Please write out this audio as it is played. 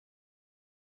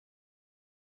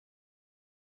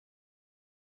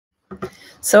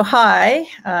So hi,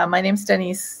 my name's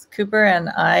Danese Cooper, and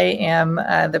I am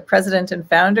the president and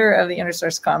founder of the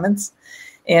InnerSource Commons.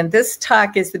 And this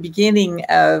talk is the beginning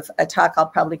of a talk I'll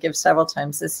probably give several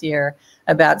times this year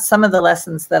about some of the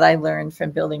lessons that I learned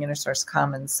from building InnerSource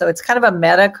Commons. So it's kind of a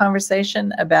meta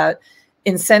conversation about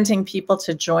incenting people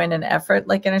to join an effort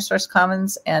like InnerSource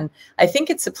Commons. And I think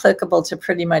it's applicable to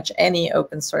pretty much any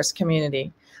open source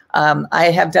community. I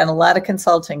have done a lot of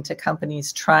consulting to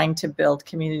companies trying to build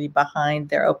community behind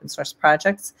their open source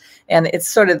projects, and it's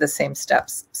sort of the same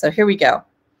steps. So here we go.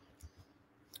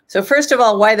 So first of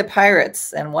all, why the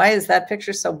pirates, and why is that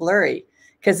picture so blurry?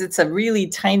 Because it's a really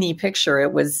tiny picture.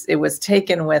 It was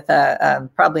taken with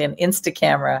probably an Insta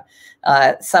camera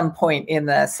some point in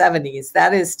the 70s.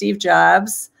 That is Steve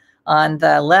Jobs on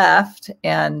the left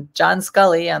and John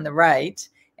Scully on the right.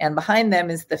 And behind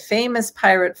them is the famous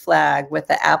pirate flag with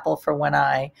the apple for one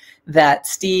eye that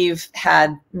Steve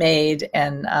had made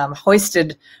and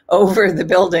hoisted over the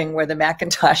building where the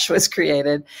Macintosh was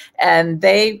created. And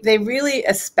they really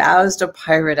espoused a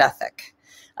pirate ethic.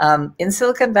 In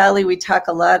Silicon Valley, we talk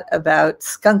a lot about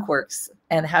skunkworks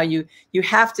and how you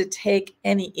have to take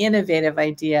any innovative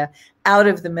idea out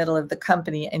of the middle of the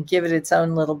company and give it its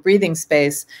own little breathing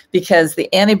space, because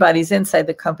the antibodies inside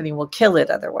the company will kill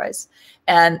it otherwise.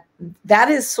 And that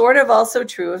is sort of also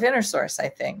true of InnerSource, I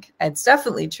think. It's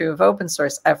definitely true of open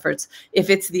source efforts. If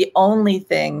it's the only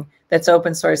thing that's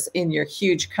open source in your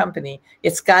huge company,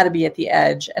 it's got to be at the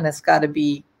edge and it's got to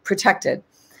be protected.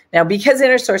 Now, because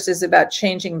InnerSource is about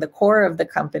changing the core of the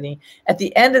company, at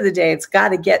the end of the day, it's got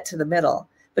to get to the middle,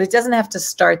 but it doesn't have to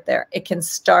start there. It can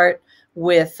start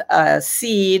with a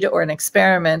seed or an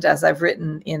experiment, as I've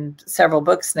written in several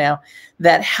books now,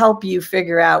 that help you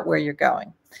figure out where you're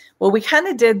going. Well, we kind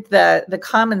of did the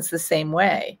Commons the same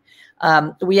way.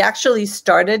 We actually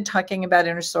started talking about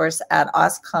InnerSource at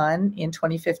OSCON in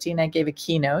 2015. I gave a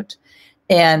keynote.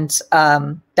 And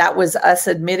that was us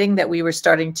admitting that we were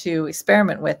starting to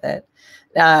experiment with it.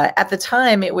 At the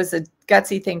time, it was a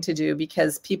gutsy thing to do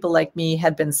because people like me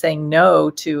had been saying no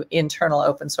to internal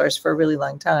open source for a really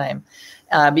long time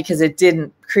because it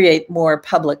didn't create more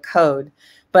public code.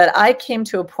 But I came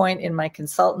to a point in my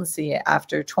consultancy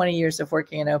after 20 years of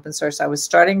working in open source, I was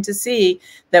starting to see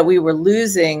that we were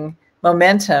losing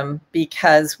momentum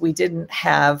because we didn't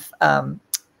have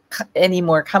any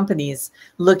more companies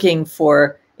looking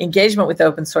for engagement with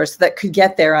open source that could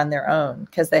get there on their own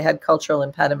because they had cultural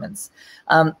impediments.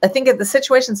 I think the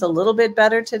situation's a little bit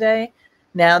better today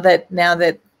now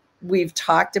that we've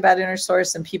talked about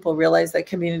InnerSource and people realize that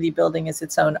community building is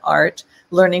its own art.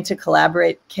 Learning to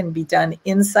collaborate can be done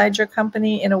inside your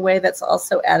company in a way that's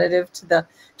also additive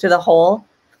to the whole.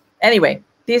 Anyway,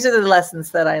 these are the lessons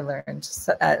that I learned,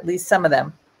 so at least some of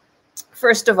them.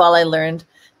 First of all, I learned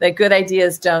that good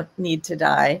ideas don't need to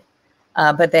die,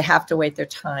 but they have to wait their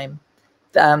time.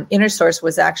 InnerSource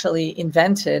was actually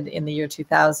invented in the year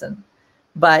 2000,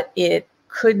 but it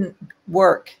couldn't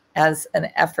work as an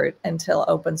effort until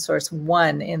open source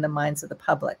won in the minds of the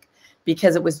public,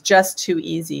 because it was just too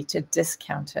easy to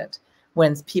discount it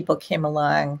when people came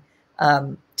along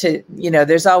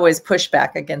there's always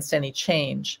pushback against any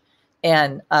change.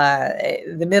 And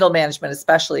the middle management,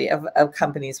 especially of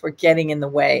companies, were getting in the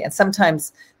way. And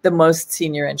sometimes the most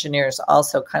senior engineers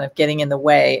also kind of getting in the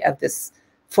way of this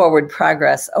forward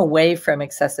progress away from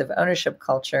excessive ownership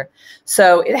culture.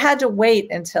 So it had to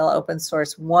wait until open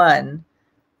source won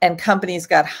and companies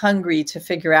got hungry to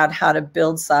figure out how to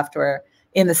build software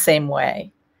in the same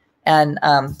way. And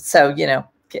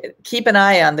keep an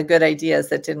eye on the good ideas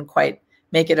that didn't quite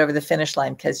make it over the finish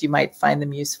line, because you might find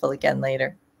them useful again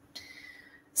later.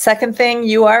 Second thing,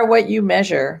 you are what you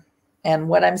measure. And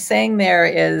what I'm saying there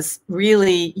is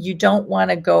really you don't want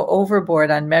to go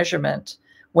overboard on measurement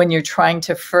when you're trying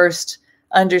to first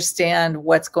understand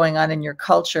what's going on in your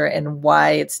culture and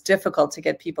why it's difficult to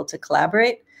get people to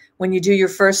collaborate. When you do your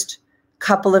first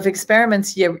couple of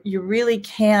experiments, you really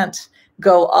can't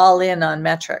go all in on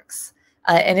metrics.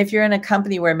 And if you're in a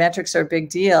company where metrics are a big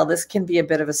deal, this can be a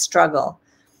bit of a struggle.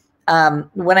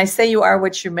 When I say you are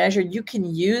what you measure, you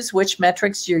can use which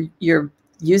metrics you're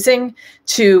using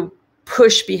to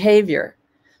push behavior.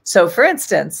 So for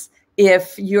instance,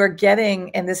 if you're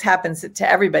getting, and this happens to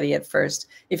everybody at first,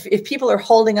 if people are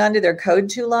holding onto their code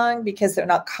too long because they're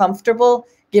not comfortable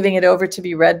giving it over to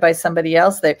be read by somebody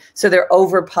else, so they're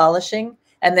over polishing,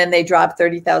 and then they drop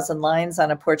 30,000 lines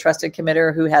on a poor trusted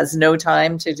committer who has no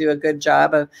time to do a good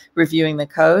job of reviewing the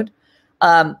code.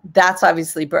 That's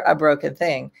obviously a broken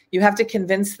thing. You have to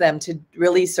convince them to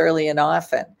release early and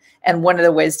often. And one of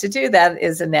the ways to do that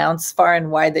is announce far and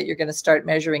wide that you're going to start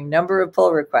measuring number of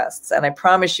pull requests. And I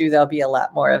promise you there'll be a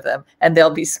lot more of them, and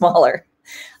they'll be smaller.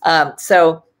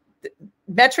 So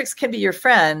metrics can be your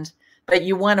friend, but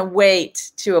you want to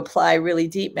wait to apply really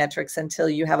deep metrics until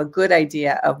you have a good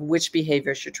idea of which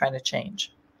behaviors you're trying to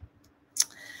change.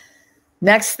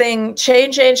 Next thing,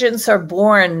 change agents are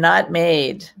born, not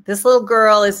made. This little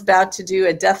girl is about to do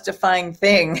a death-defying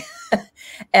thing.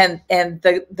 and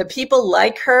the people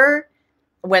like her,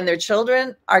 when they're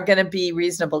children, are going to be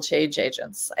reasonable change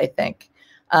agents, I think.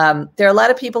 There are a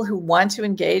lot of people who want to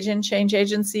engage in change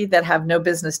agency that have no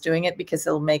business doing it because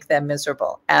it'll make them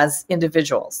miserable as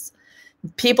individuals.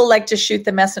 People like to shoot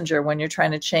the messenger when you're trying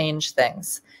to change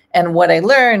things. And what I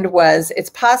learned was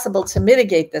it's possible to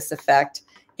mitigate this effect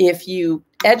if you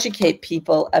educate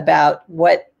people about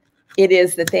what it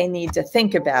is that they need to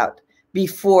think about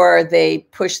before they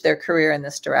push their career in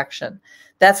this direction.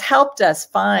 That's helped us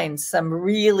find some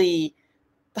really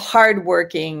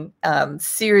hardworking,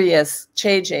 serious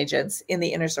change agents in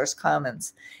the InnerSource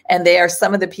Commons. And they are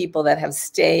some of the people that have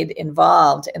stayed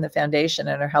involved in the foundation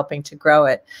and are helping to grow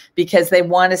it because they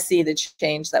want to see the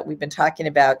change that we've been talking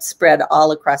about spread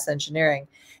all across engineering.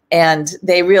 And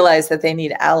they realize that they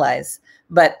need allies.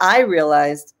 But I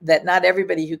realized that not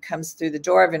everybody who comes through the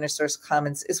door of InnerSource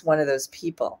Commons is one of those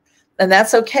people. And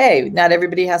that's okay. Not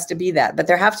everybody has to be that, but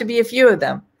there have to be a few of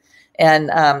them.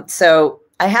 And so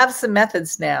I have some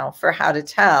methods now for how to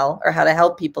tell or how to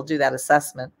help people do that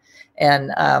assessment.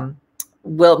 And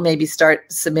we'll maybe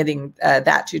start submitting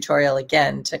that tutorial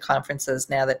again to conferences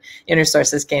now that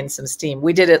InnerSource has gained some steam.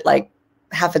 We did it like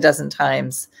half a dozen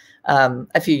times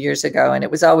a few years ago, and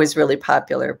it was always really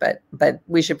popular, but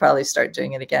we should probably start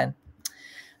doing it again.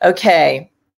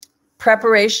 Okay,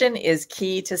 preparation is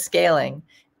key to scaling.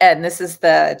 And this is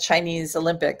the Chinese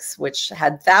Olympics, which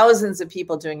had thousands of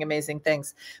people doing amazing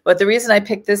things. But the reason I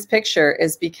picked this picture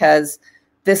is because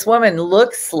this woman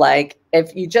looks like,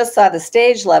 if you just saw the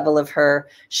stage level of her,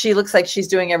 she looks like she's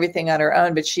doing everything on her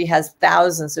own, but she has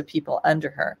thousands of people under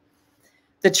her.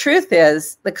 The truth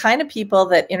is, the kind of people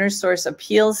that InnerSource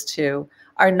appeals to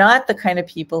are not the kind of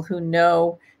people who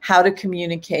know how to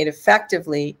communicate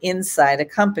effectively inside a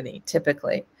company,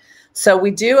 typically. So we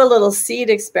do a little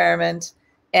seed experiment,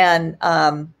 and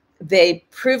they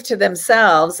prove to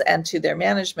themselves and to their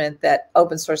management that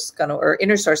open source is going to, or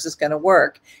InnerSource is going to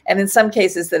work. And in some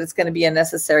cases that it's going to be a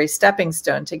necessary stepping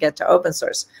stone to get to open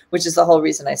source, which is the whole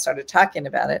reason I started talking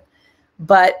about it.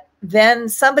 But then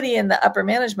somebody in the upper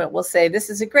management will say, this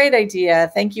is a great idea.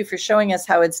 Thank you for showing us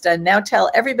how it's done. Now tell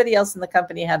everybody else in the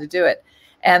company how to do it.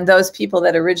 And those people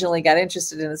that originally got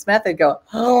interested in this method go,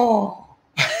 oh,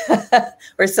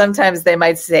 or sometimes they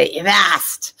might say,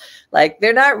 vast. Like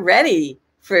they're not ready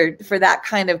for that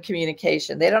kind of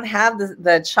communication. They don't have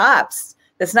the chops.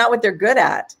 That's not what they're good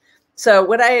at. So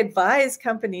what I advise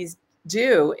companies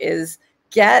do is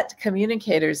get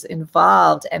communicators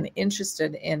involved and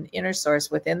interested in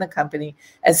InnerSource within the company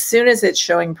as soon as it's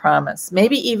showing promise,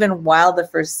 maybe even while the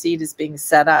first seed is being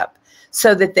set up,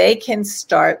 so that they can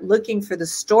start looking for the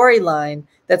storyline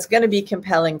that's going to be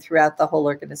compelling throughout the whole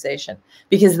organization,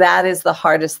 because that is the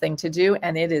hardest thing to do,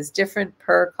 and it is different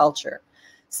per culture.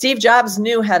 Steve Jobs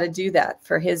knew how to do that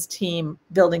for his team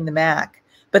building the Mac,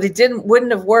 but it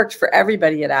wouldn't have worked for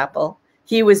everybody at Apple.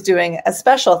 He was doing a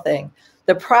special thing.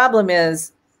 The problem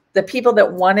is the people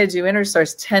that want to do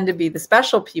InnerSource tend to be the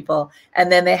special people, and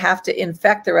then they have to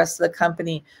infect the rest of the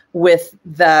company with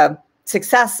the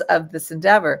success of this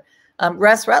endeavor.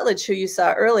 Russ Rutledge, who you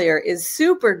saw earlier, is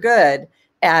super good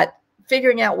at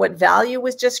figuring out what value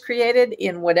was just created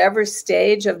in whatever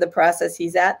stage of the process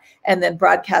he's at, and then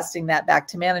broadcasting that back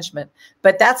to management.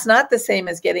 But that's not the same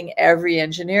as getting every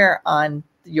engineer on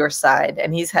your side.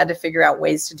 And he's had to figure out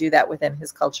ways to do that within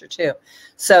his culture too.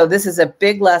 So this is a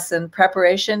big lesson.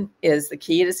 Preparation is the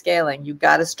key to scaling. You've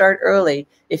got to start early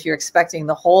if you're expecting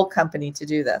the whole company to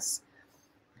do this.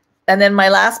 And then my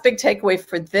last big takeaway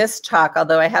for this talk,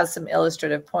 although I have some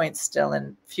illustrative points still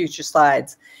in future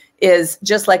slides, is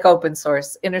just like open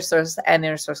source, InnerSource and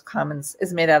InnerSource Commons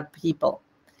is made out of people.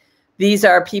 These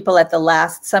are people at the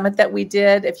last summit that we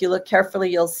did. If you look carefully,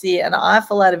 you'll see an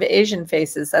awful lot of Asian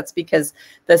faces. That's because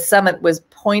the summit was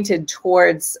pointed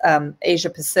towards Asia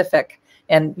Pacific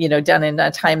and, you know, done in a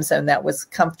time zone that was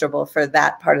comfortable for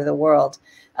that part of the world.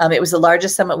 It was the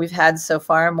largest summit we've had so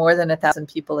far. More than 1,000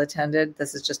 people attended.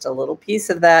 This is just a little piece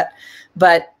of that.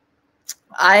 But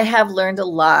I have learned a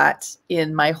lot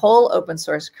in my whole open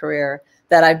source career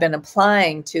that I've been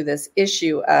applying to this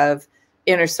issue of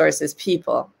InnerSource as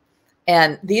people.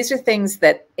 And these are things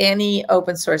that any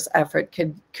open source effort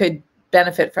could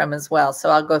benefit from as well. So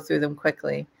I'll go through them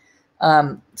quickly.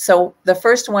 So the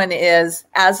first one is,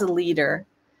 as a leader,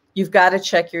 you've got to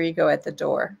check your ego at the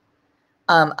door.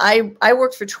 I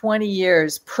worked for 20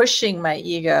 years pushing my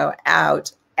ego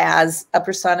out as a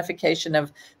personification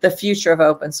of the future of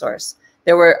open source.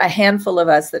 There were a handful of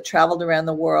us that traveled around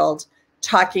the world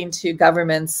talking to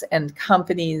governments and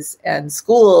companies and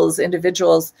schools,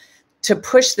 individuals, to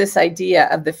push this idea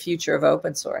of the future of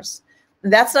open source.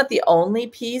 And that's not the only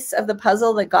piece of the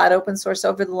puzzle that got open source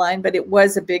over the line, but it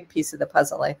was a big piece of the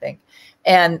puzzle, I think.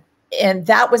 And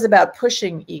that was about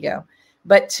pushing ego.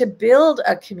 But to build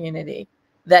a community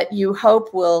that you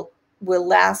hope will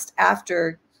last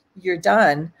after you're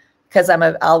done, because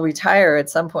I'll retire at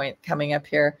some point coming up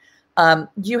here,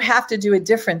 you have to do a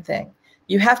different thing.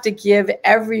 You have to give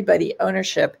everybody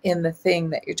ownership in the thing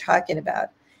that you're talking about.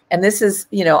 And this is,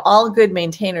 all good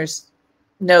maintainers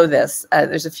know this.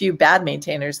 There's a few bad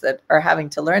maintainers that are having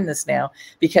to learn this now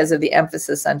because of the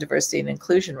emphasis on diversity and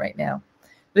inclusion right now.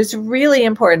 But it's really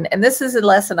important. And this is a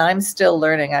lesson I'm still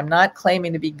learning. I'm not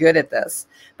claiming to be good at this,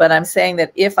 but I'm saying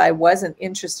that if I wasn't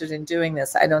interested in doing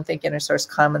this, I don't think InnerSource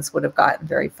Commons would have gotten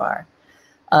very far.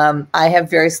 I have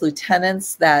various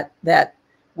lieutenants that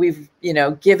we've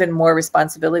given more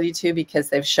responsibility to because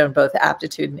they've shown both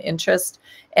aptitude and interest.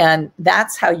 And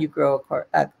that's how you grow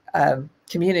a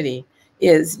community,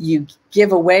 is you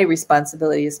give away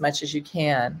responsibility as much as you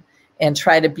can and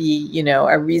try to be,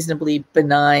 a reasonably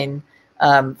benign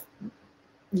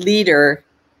leader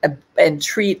and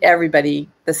treat everybody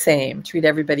the same, treat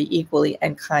everybody equally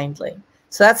and kindly.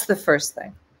 So that's the first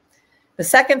thing. The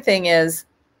second thing is,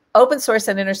 open source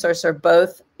and InnerSource are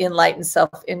both enlightened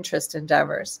self-interest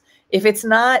endeavors. If it's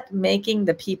not making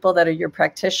the people that are your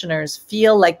practitioners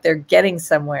feel like they're getting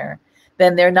somewhere,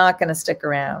 then they're not going to stick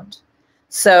around.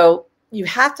 So you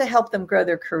have to help them grow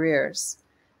their careers.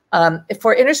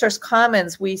 For InnerSource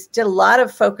Commons, we did a lot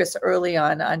of focus early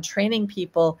on training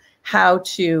people how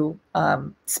to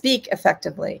speak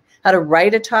effectively, how to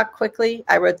write a talk quickly.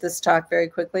 I wrote this talk very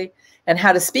quickly, and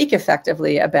how to speak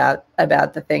effectively about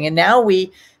the thing. And now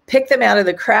we pick them out of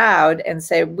the crowd and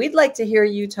say, we'd like to hear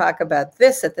you talk about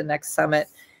this at the next summit.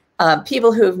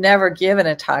 People who have never given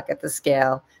a talk at the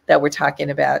scale that we're talking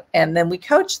about. And then we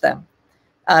coach them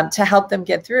to help them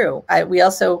get through. We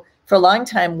also, for a long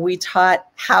time, we taught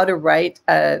how to write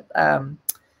a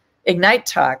Ignite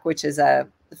talk, which is a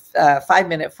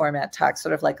 5-minute format talk,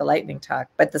 sort of like a lightning talk,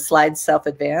 but the slides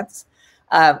self-advance.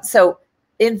 So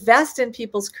invest in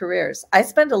people's careers. I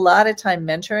spend a lot of time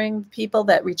mentoring people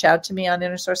that reach out to me on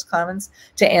InnerSource Commons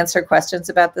to answer questions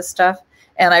about this stuff.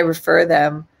 And I refer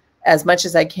them as much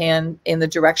as I can in the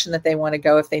direction that they want to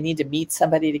go. If they need to meet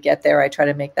somebody to get there, I try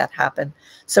to make that happen.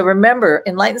 So remember,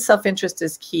 enlightened self-interest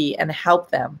is key, and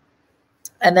help them.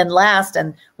 And then last,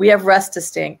 and we have Russ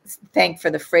to thank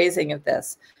for the phrasing of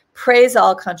this, praise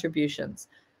all contributions.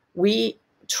 We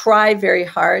try very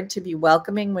hard to be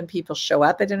welcoming when people show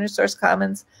up at InnerSource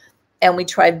Commons, and we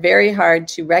try very hard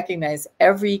to recognize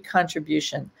every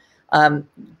contribution.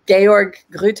 Georg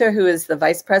Grüter, who is the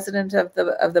vice president of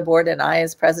the board, and I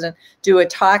as president, do a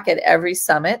talk at every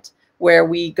summit where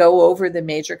we go over the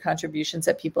major contributions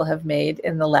that people have made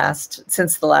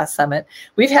since the last summit.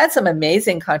 We've had some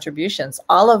amazing contributions.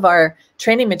 All of our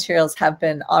training materials have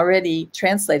been already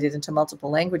translated into multiple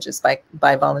languages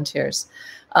by volunteers.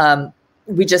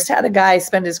 We just had a guy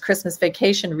spend his Christmas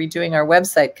vacation redoing our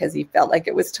website because he felt like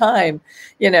it was time,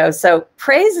 So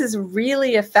praise is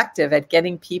really effective at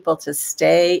getting people to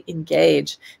stay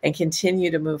engaged and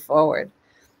continue to move forward.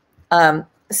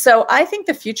 So I think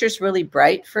the future is really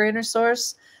bright for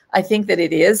InnerSource. I think that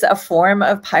it is a form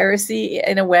of piracy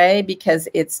in a way, because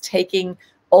it's taking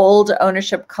old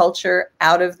ownership culture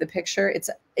out of the picture.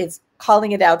 It's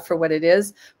calling it out for what it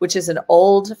is, which is an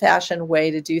old-fashioned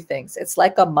way to do things. It's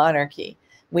like a monarchy.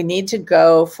 We need to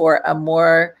go for a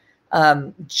more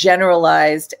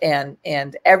generalized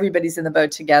and everybody's in the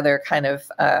boat together kind of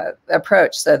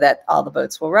approach, so that all the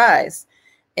boats will rise.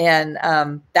 And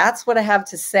that's what I have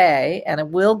to say. And I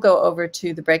will go over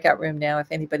to the breakout room now if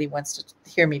anybody wants to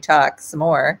hear me talk some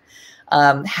more.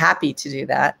 Happy to do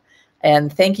that.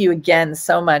 And thank you again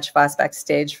so much, FOSS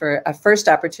Backstage, for a first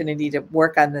opportunity to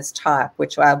work on this talk,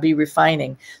 which I'll be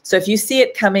refining. So if you see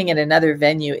it coming in another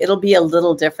venue, it'll be a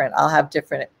little different. I'll have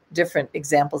different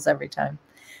examples every time.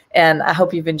 And I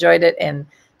hope you've enjoyed it. And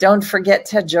don't forget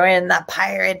to join the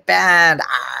pirate band.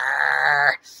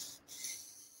 Arr!